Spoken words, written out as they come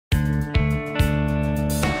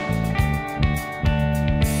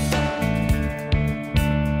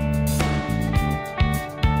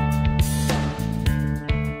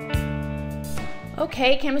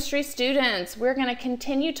Okay, chemistry students, we're going to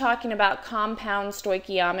continue talking about compound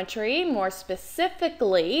stoichiometry, more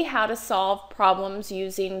specifically how to solve problems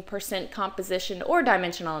using percent composition or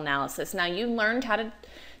dimensional analysis. Now, you learned how to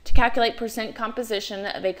calculate percent composition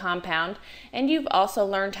of a compound, and you've also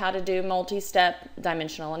learned how to do multi-step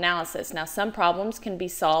dimensional analysis. Now, some problems can be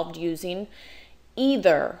solved using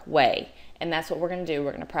either way, and that's what we're going to do.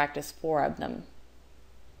 We're going to practice 4 of them.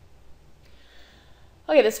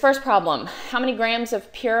 Okay, this first problem, how many grams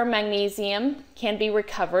of pure magnesium can be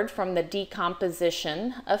recovered from the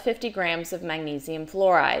decomposition of 50 grams of magnesium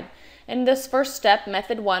fluoride? In this first step,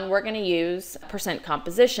 method 1, we're going to use percent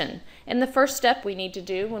composition. And the first step we need to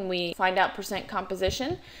do when we find out percent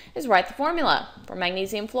composition is write the formula for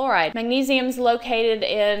magnesium fluoride. Magnesium is located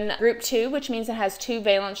in group 2, which means it has 2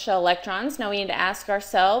 valence shell electrons. Now we need to ask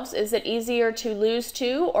ourselves, is it easier to lose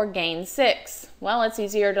 2 or gain 6? Well, it's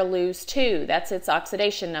easier to lose 2. That's its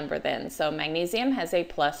oxidation number then. So magnesium has a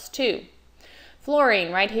 +2.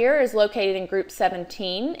 Fluorine right here is located in group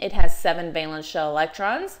 17. It has 7 valence shell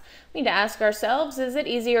electrons. We need to ask ourselves, is it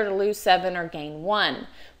easier to lose 7 or gain 1?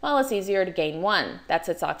 Well, it's easier to gain 1. That's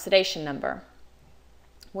its oxidation number.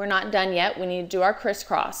 We're not done yet. We need to do our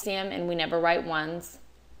crisscross, and we never write 1s.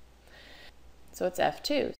 So it's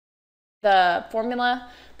F2. The formula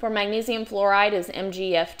for magnesium fluoride is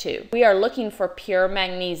MgF2. We are looking for pure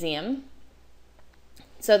magnesium.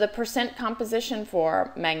 So the percent composition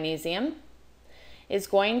for magnesium is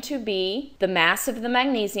going to be the mass of the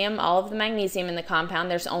magnesium, all of the magnesium in the compound.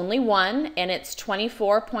 There's only one, and it's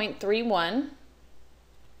 24.31,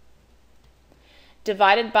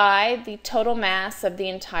 divided by the total mass of the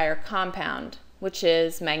entire compound, which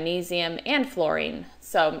is magnesium and fluorine.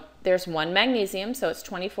 So there's 1 magnesium, so it's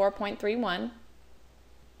 24.31,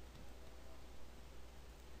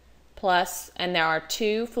 plus, and there are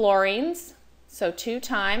 2 fluorines, so 2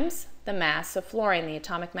 times the mass of fluorine, the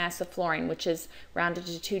atomic mass of fluorine, which is rounded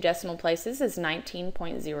to 2 decimal places, is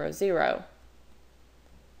 19.00.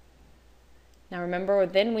 Now remember,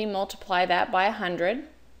 then we multiply that by 100,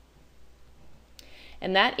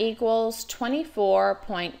 and that equals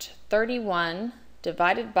 24.31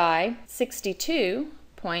 divided by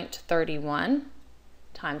 62.31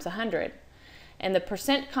 times 100. And the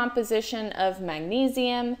percent composition of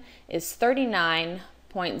magnesium is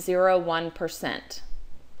 39.01%.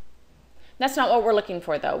 That's not what we're looking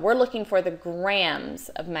for, though. We're looking for the grams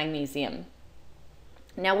of magnesium.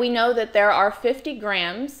 Now we know that there are 50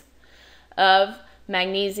 grams of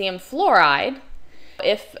magnesium fluoride.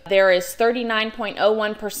 If there is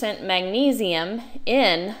 39.01% magnesium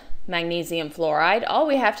in magnesium fluoride, all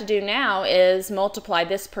we have to do now is multiply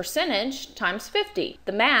this percentage times 50.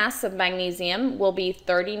 The mass of magnesium will be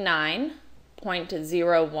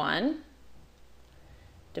 39.01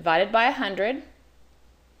 divided by 100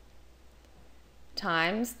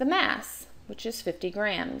 times the mass, which is 50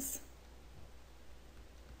 grams.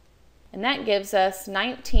 And that gives us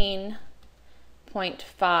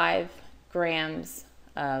 19.5 grams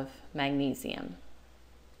of magnesium.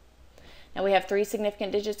 Now we have 3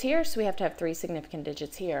 significant digits here, so we have to have 3 significant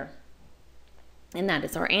digits here. And that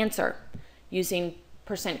is our answer using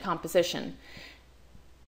percent composition.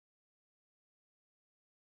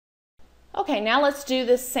 Okay, now let's do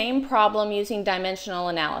this same problem using dimensional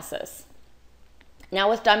analysis. Now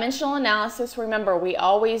with dimensional analysis, remember, we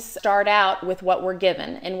always start out with what we're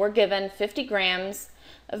given, and we're given 50 grams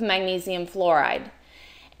of magnesium fluoride.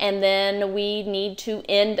 And then we need to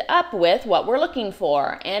end up with what we're looking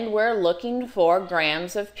for, and we're looking for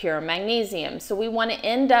grams of pure magnesium. So we want to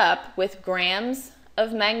end up with grams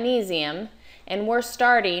of magnesium, and we're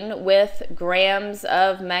starting with grams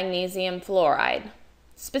of magnesium fluoride,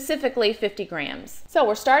 specifically 50 grams. So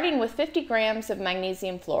we're starting with 50 grams of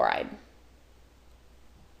magnesium fluoride.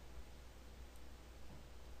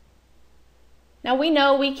 Now we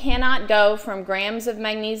know we cannot go from grams of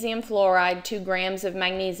magnesium fluoride to grams of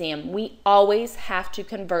magnesium. We always have to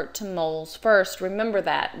convert to moles first. Remember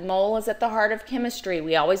that. Mole is at the heart of chemistry.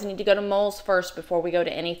 We always need to go to moles first before we go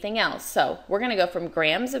to anything else. So we're going to go from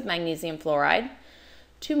grams of magnesium fluoride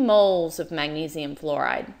to moles of magnesium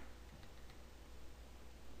fluoride.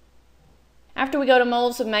 After we go to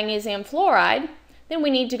moles of magnesium fluoride, then we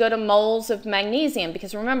need to go to moles of magnesium,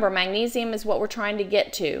 because remember, magnesium is what we're trying to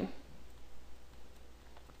get to.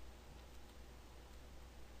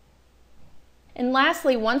 And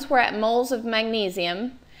lastly, once we're at moles of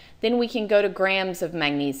magnesium, then we can go to grams of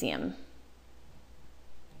magnesium.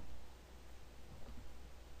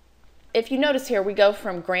 If you notice here, we go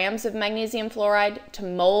from grams of magnesium fluoride to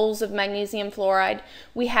moles of magnesium fluoride.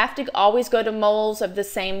 We have to always go to moles of the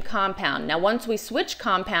same compound. Now, once we switch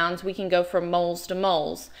compounds, we can go from moles to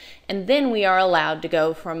moles, and then we are allowed to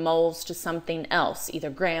go from moles to something else, either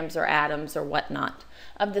grams or atoms or whatnot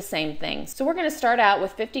of the same thing. So we're going to start out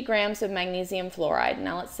with 50 grams of magnesium fluoride.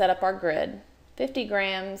 Now let's set up our grid. 50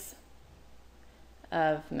 grams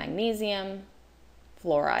of magnesium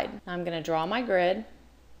fluoride. Now I'm going to draw my grid.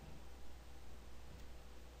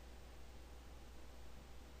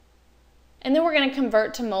 And then we're going to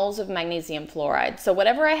convert to moles of magnesium fluoride. So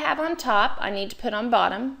whatever I have on top, I need to put on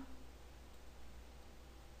bottom.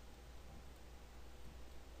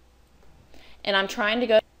 And I'm trying to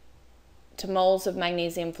go to moles of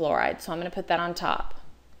magnesium fluoride, so I'm going to put that on top.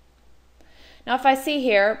 Now if I see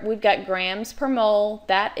here, we've got grams per mole.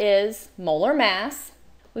 That is molar mass.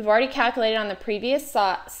 We've already calculated on the previous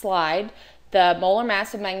slide the molar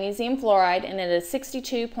mass of magnesium fluoride, and it is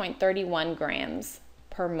 62.31 grams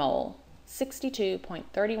per mole.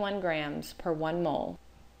 62.31 grams per 1 mole.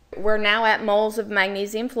 We're now at moles of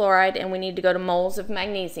magnesium fluoride, and we need to go to moles of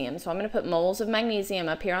magnesium. So I'm going to put moles of magnesium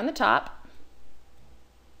up here on the top.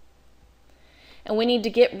 And we need to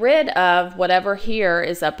get rid of whatever here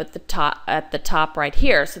is up at the top right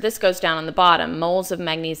here. So this goes down on the bottom, moles of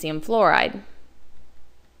magnesium fluoride.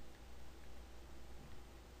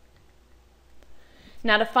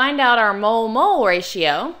 Now to find out our mole-mole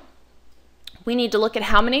ratio, we need to look at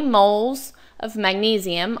how many moles of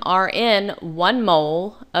magnesium are in 1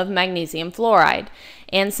 mole of magnesium fluoride.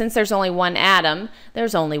 And since there's only one atom,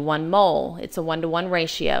 there's only 1 mole. It's a 1-to-1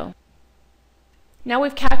 ratio. Now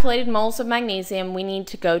we've calculated moles of magnesium, we need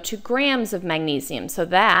to go to grams of magnesium. So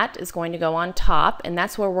that is going to go on top, and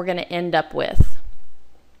that's where we're going to end up with.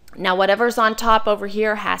 Now whatever's on top over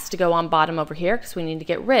here has to go on bottom over here because we need to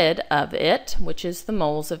get rid of it, which is the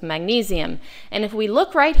moles of magnesium. And if we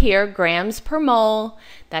look right here, grams per mole,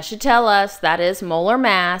 that should tell us that is molar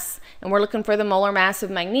mass. And we're looking for the molar mass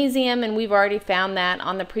of magnesium, and we've already found that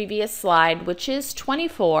on the previous slide, which is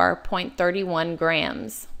 24.31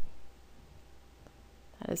 grams.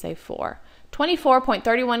 That is a 4.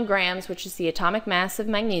 24.31 grams, which is the atomic mass of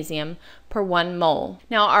magnesium per 1 mole.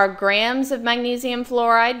 Now our grams of magnesium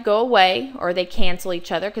fluoride go away, or they cancel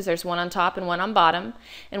each other because there's one on top and one on bottom.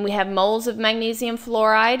 And we have moles of magnesium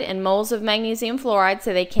fluoride and moles of magnesium fluoride,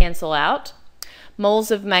 so they cancel out.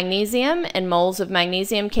 Moles of magnesium and moles of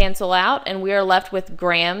magnesium cancel out, and we are left with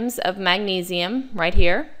grams of magnesium right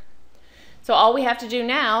here. So all we have to do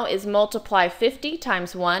now is multiply 50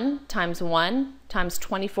 times 1 times 1 times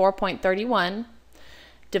 24.31,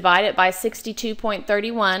 divide it by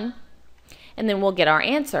 62.31, and then we'll get our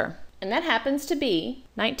answer. And that happens to be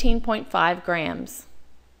 19.5 grams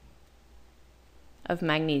of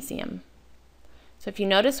magnesium. So if you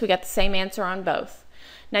notice, we got the same answer on both.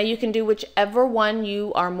 Now you can do whichever one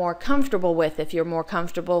you are more comfortable with. If you're more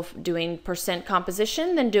comfortable doing percent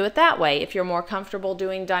composition, then do it that way. If you're more comfortable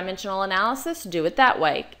doing dimensional analysis, do it that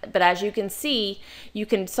way. But as you can see, you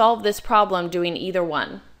can solve this problem doing either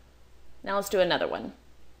one. Now let's do another one.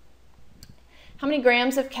 How many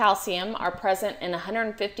grams of calcium are present in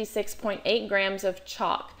 156.8 grams of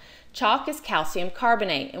chalk? Chalk is calcium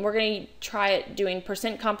carbonate, and we're going to try it doing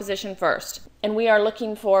percent composition first. And we are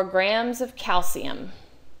looking for grams of calcium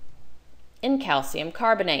in calcium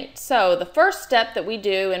carbonate. So the first step that we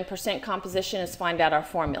do in percent composition is find out our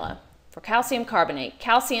formula for calcium carbonate.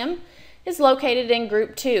 Calcium is located in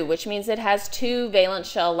group 2, which means it has 2 valence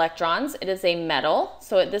shell electrons. It is a metal,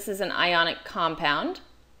 so this is an ionic compound.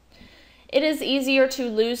 It is easier to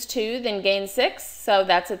lose 2 than gain 6, so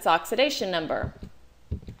that's its oxidation number.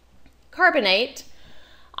 Carbonate,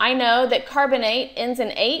 I know that carbonate ends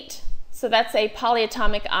in 8, so that's a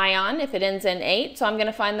polyatomic ion if it ends in 8. So I'm going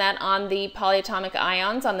to find that on the polyatomic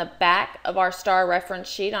ions on the back of our star reference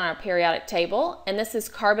sheet on our periodic table. And this is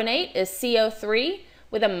carbonate, is CO3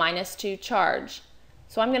 with a -2 charge.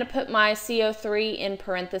 So I'm going to put my CO3 in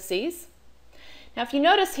parentheses. Now if you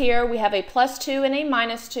notice here, we have a +2 and a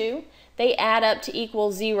 -2. They add up to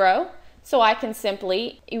equal 0, so I can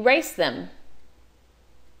simply erase them.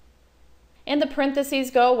 And the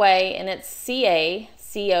parentheses go away, and it's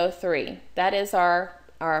CaCO3. That is our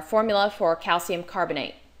formula for calcium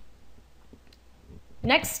carbonate.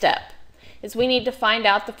 Next step is we need to find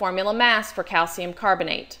out the formula mass for calcium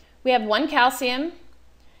carbonate. We have 1 calcium,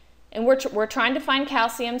 and we're trying to find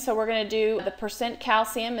calcium, so we're going to do the percent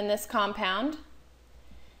calcium in this compound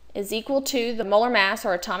is equal to the molar mass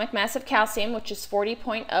or atomic mass of calcium, which is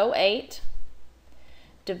 40.08,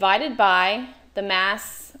 divided by the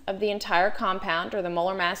mass of the entire compound, or the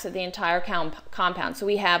molar mass of the entire compound. So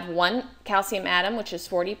we have one calcium atom, which is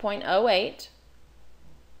 40.08,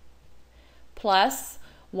 plus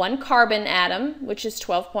one carbon atom, which is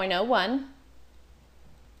 12.01,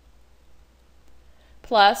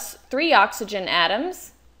 plus 3 oxygen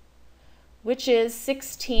atoms, which is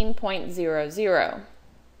 16.00.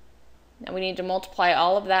 Now we need to multiply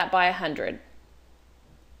all of that by 100.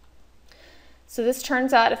 So this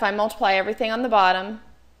turns out, if I multiply everything on the bottom,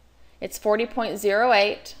 it's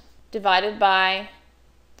 40.08 divided by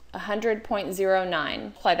 100.09.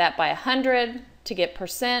 Apply that by 100 to get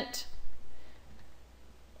percent,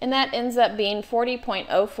 and that ends up being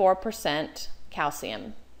 40.04%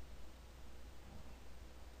 calcium.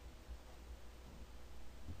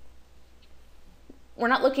 We're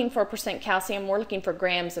not looking for percent calcium, we're looking for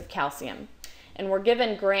grams of calcium. And we're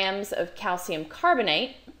given grams of calcium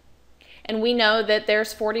carbonate, and we know that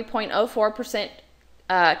there's 40.04%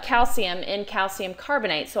 calcium in calcium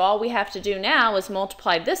carbonate. So all we have to do now is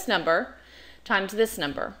multiply this number times this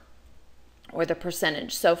number, or the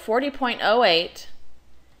percentage. So 40.08,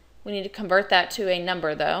 we need to convert that to a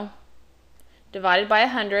number though, divided by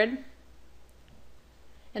 100,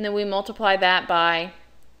 and then we multiply that by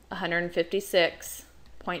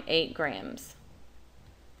 156.8 grams.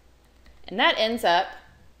 And that ends up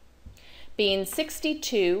being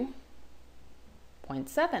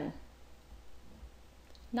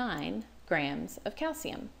 62.79 grams of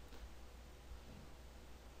calcium.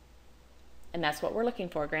 And that's what we're looking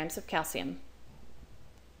for, grams of calcium.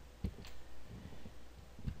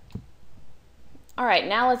 All right,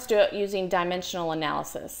 now let's do it using dimensional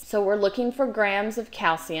analysis. So we're looking for grams of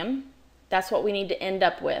calcium. That's what we need to end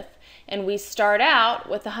up with. And we start out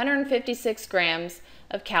with 156 grams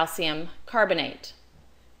of calcium carbonate.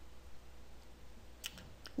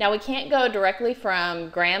 Now we can't go directly from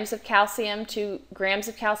grams of calcium to grams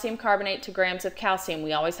of calcium carbonate to grams of calcium.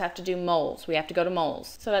 We always have to do moles. We have to go to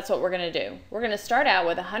moles. So that's what we're going to do. We're going to start out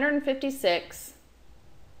with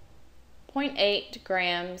 156.8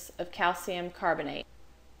 grams of calcium carbonate.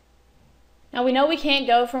 Now we know we can't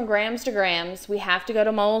go from grams to grams. We have to go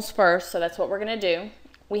to moles first, so that's what we're going to do.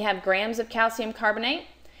 We have grams of calcium carbonate,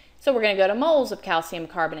 so we're going to go to moles of calcium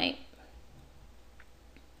carbonate.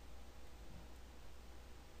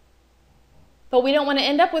 But we don't want to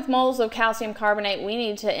end up with moles of calcium carbonate. We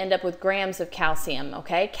need to end up with grams of calcium,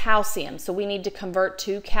 okay? Calcium. So we need to convert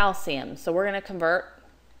to calcium. So we're going to convert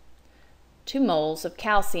to moles of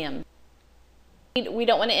calcium. We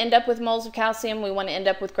don't want to end up with moles of calcium. We want to end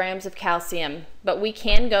up with grams of calcium. But we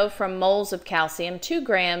can go from moles of calcium to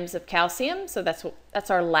grams of calcium. So that's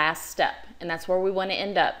our last step, and that's where we want to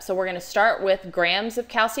end up. So we're going to start with grams of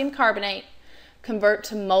calcium carbonate, convert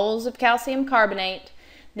to moles of calcium carbonate,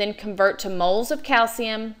 then convert to moles of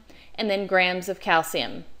calcium, and then grams of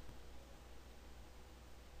calcium.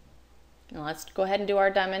 Now let's go ahead and do our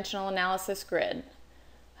dimensional analysis grid.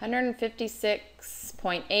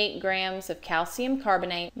 156.8 grams of calcium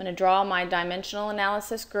carbonate. I'm going to draw my dimensional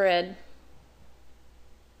analysis grid.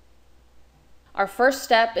 Our first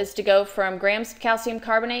step is to go from grams of calcium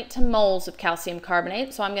carbonate to moles of calcium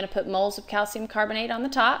carbonate. So I'm going to put moles of calcium carbonate on the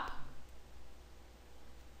top.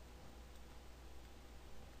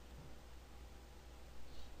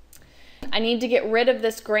 I need to get rid of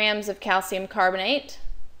this grams of calcium carbonate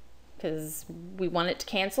because we want it to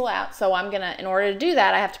cancel out. So I'm going to, in order to do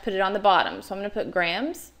that, I have to put it on the bottom. So I'm going to put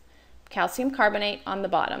grams of calcium carbonate on the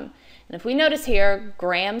bottom. And if we notice here,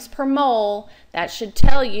 grams per mole, that should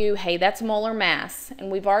tell you, hey, that's molar mass. And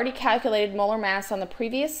we've already calculated molar mass on the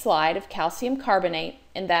previous slide of calcium carbonate,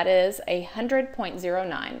 and that is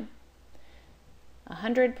 100.09.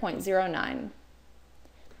 100.09.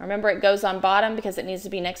 Remember, it goes on bottom because it needs to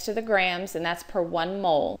be next to the grams, and that's per 1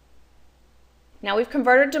 mole. Now we've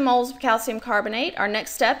converted to moles of calcium carbonate. Our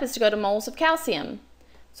next step is to go to moles of calcium.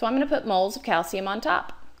 So I'm going to put moles of calcium on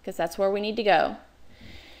top because that's where we need to go.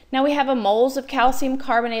 Now we have a moles of calcium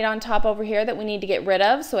carbonate on top over here that we need to get rid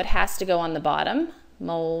of, so it has to go on the bottom.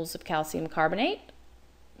 Moles of calcium carbonate.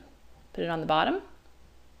 Put it on the bottom.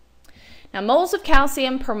 Now moles of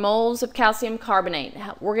calcium per moles of calcium carbonate.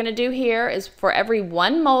 What we're going to do here is for every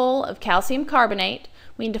 1 mole of calcium carbonate,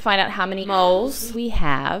 we need to find out how many moles we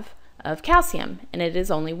have of calcium, and it is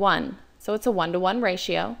only 1. So it's a 1-to-1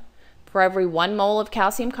 ratio. For every 1 mole of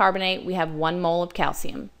calcium carbonate, we have 1 mole of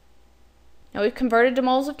calcium. Now we've converted to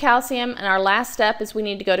moles of calcium, and our last step is we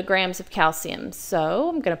need to go to grams of calcium. So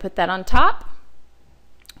I'm going to put that on top.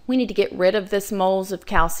 We need to get rid of this moles of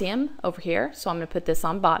calcium over here, so I'm going to put this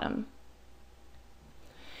on bottom.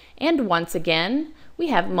 And once again, we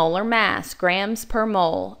have molar mass, grams per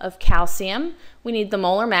mole of calcium. We need the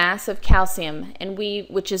molar mass of calcium,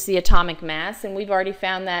 which is the atomic mass, and we've already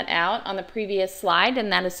found that out on the previous slide,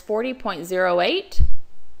 and that is 40.08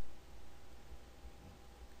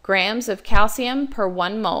 grams of calcium per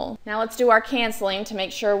 1 mole. Now let's do our canceling to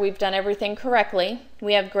make sure we've done everything correctly.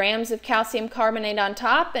 We have grams of calcium carbonate on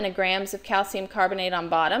top and a grams of calcium carbonate on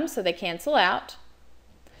bottom, so they cancel out.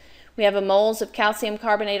 We have a moles of calcium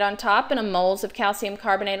carbonate on top and a moles of calcium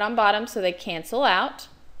carbonate on bottom, so they cancel out.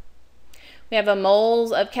 We have a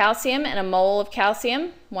moles of calcium and a mole of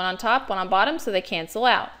calcium, one on top, one on bottom, so they cancel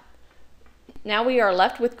out. Now we are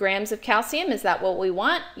left with grams of calcium. Is that what we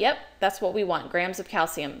want? Yep, that's what we want, grams of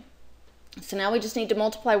calcium. So now we just need to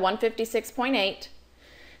multiply 156.8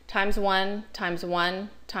 times 1 times 1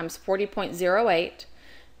 times 40.08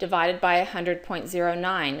 divided by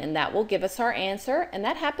 100.09, and that will give us our answer, and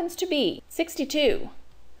that happens to be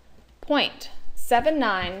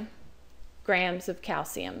 62.79 grams of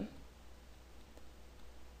calcium.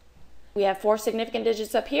 We have 4 significant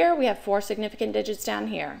digits up here, we have 4 significant digits down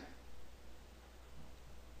here.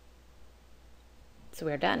 So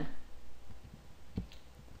we're done.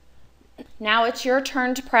 Now it's your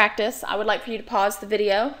turn to practice. I would like for you to pause the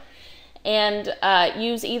video and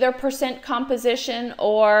use either percent composition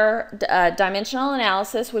or dimensional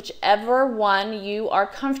analysis, whichever one you are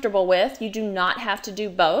comfortable with. You do not have to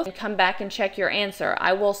do both. And come back and check your answer.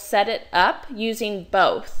 I will set it up using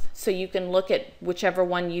both so you can look at whichever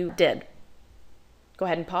one you did. Go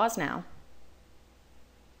ahead and pause now.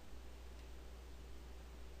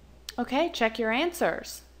 Okay, check your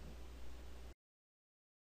answers.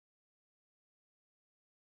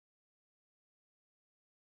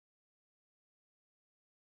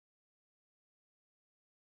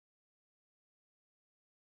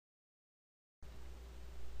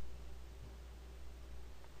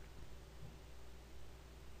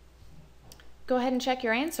 Go ahead and check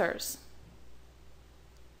your answers.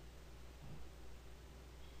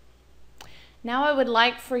 Now I would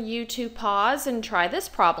like for you to pause and try this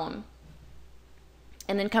problem,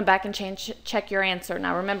 and then come back and check your answer.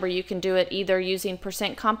 Now remember, you can do it either using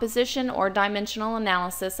percent composition or dimensional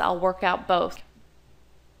analysis. I'll work out both.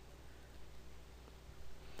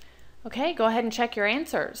 Okay, go ahead and check your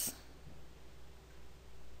answers.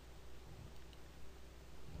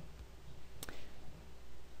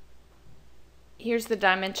 Here's the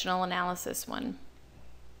dimensional analysis one.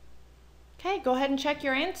 Okay, go ahead and check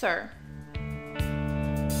your answer.